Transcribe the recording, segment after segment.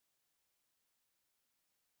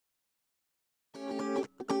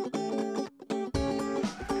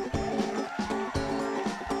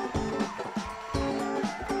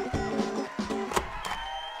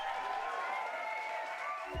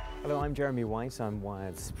I'm Jeremy White, I'm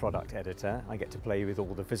Wired's product editor. I get to play with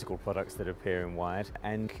all the physical products that appear in Wired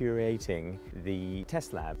and curating the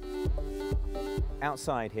test lab.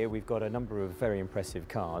 Outside here we've got a number of very impressive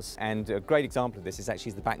cars, and a great example of this is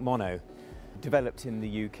actually the back mono. Developed in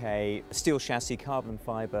the UK, steel chassis, carbon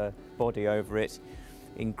fibre body over it,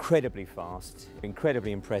 incredibly fast,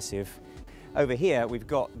 incredibly impressive. Over here we've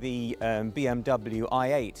got the BMW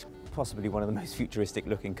i8, possibly one of the most futuristic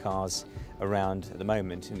looking cars around at the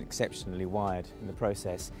moment, and exceptionally wired in the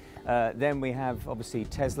process. Then we have obviously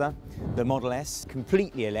Tesla, the Model S,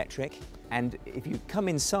 completely electric. And if you come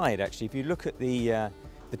inside, actually, if you look at the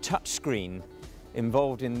touch screen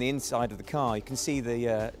involved in the inside of the car, you can see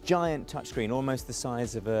the giant touchscreen, almost the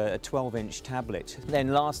size of a 12-inch tablet.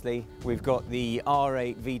 Then lastly, we've got the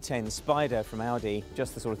R8 V10 Spider from Audi,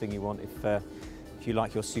 just the sort of thing you want if you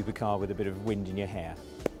like your supercar with a bit of wind in your hair.